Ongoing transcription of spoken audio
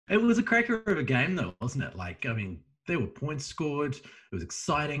It was a cracker of a game, though, wasn't it? Like, I mean, there were points scored. It was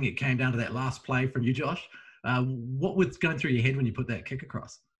exciting. It came down to that last play from you, Josh. What was going through your head when you put that kick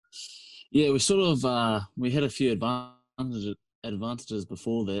across? Yeah, we sort of we had a few advantages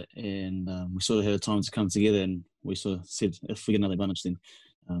before that, and we sort of had a time to come together, and we sort of said if we get another advantage, then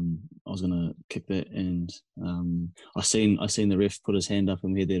I was going to kick that, and I seen the ref put his hand up,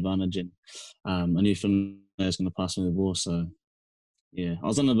 and we had the advantage, and I knew Finlay was going to pass me the ball, so yeah, I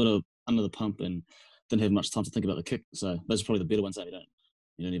was on a bit of under the pump and didn't have much time to think about the kick. So those are probably the better ones that you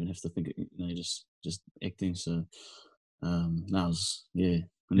don't even have to think. You're just acting. So that was yeah.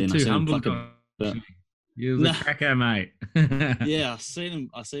 And You're then I too seen him humble, pluck it. Josh. You was Nah, a cracker, mate. yeah, I seen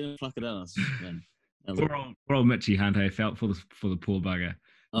him pluck it out. I was, man, that was, Poor old Mitchy Hunt. I felt for the poor bugger.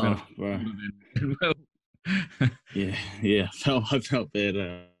 oh, bro. Yeah. I felt bad.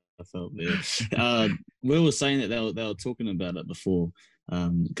 I felt bad. Will was saying that they were talking about it before,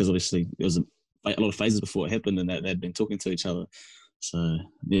 because obviously it was a lot of phases before it happened, and that they'd been talking to each other. So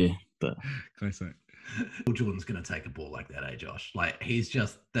yeah, but Classic. Will Jordan's going to take a ball like that, eh, Josh? Like,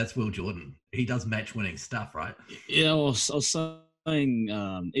 that's Will Jordan. He does match-winning stuff, right? yeah, I was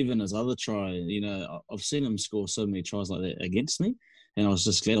saying, even his other try, I've seen him score so many tries like that against me, and I was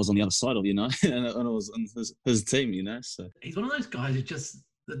just glad I was on the other side of, and I was on his team, So He's one of those guys who just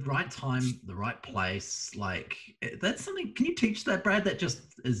the right time, the right place. Like, that's something. Can you teach that, Brad? That's just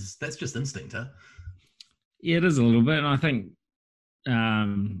instinct, huh? Yeah, it is a little bit, and I think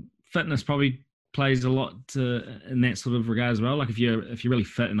fitness probably plays a lot in that sort of regard as well. Like if you're really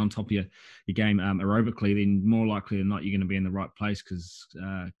fit and on top of your game aerobically, then more likely than not you're going to be in the right place because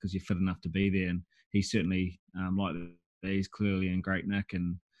you're fit enough to be there. And he's certainly like that. He's clearly in great nick,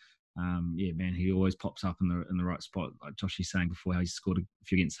 and yeah, man, he always pops up in the right spot. Like Josh is saying before, how he scored a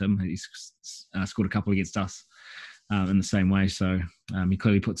few against him. He's scored a couple against us in the same way. So he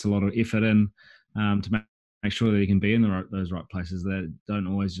clearly puts a lot of effort in to make sure that he can be in those right places that don't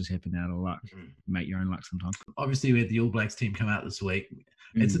always just happen out of luck. Make your own luck sometimes. Obviously, we had the All Blacks team come out this week.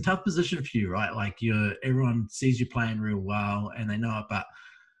 It's a tough position for you, right? Like everyone sees you playing real well and they know it, but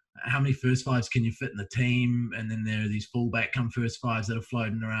how many first fives can you fit in the team? And then there are these fullback come first fives that are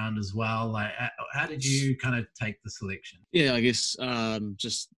floating around as well. Like, how did you kind of take the selection? Yeah, I guess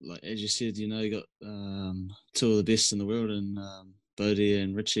just like as you said, you got two of the best in the world, and Bodie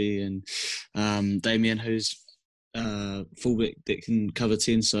and Richie and Damien, who's fullback that can cover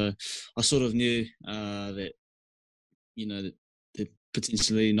 10. So I sort of knew that that there'd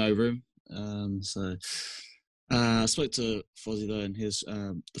potentially no room. So I spoke to Fozzie though, and his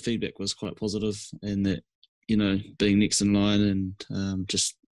the feedback was quite positive, and that being next in line, and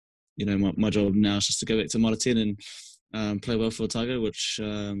just my job now is just to go back to Mitre 10 and play well for Otago, which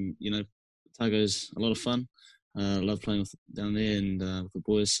Otago's a lot of fun. I love playing down there and with the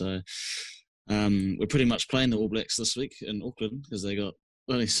boys. So we're pretty much playing the All Blacks this week in Auckland because they got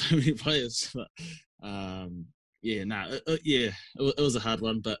only so many players. But it was a hard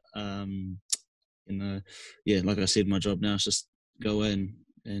one. But like I said, my job now is just go in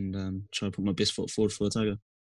and try to put my best foot forward for Otago.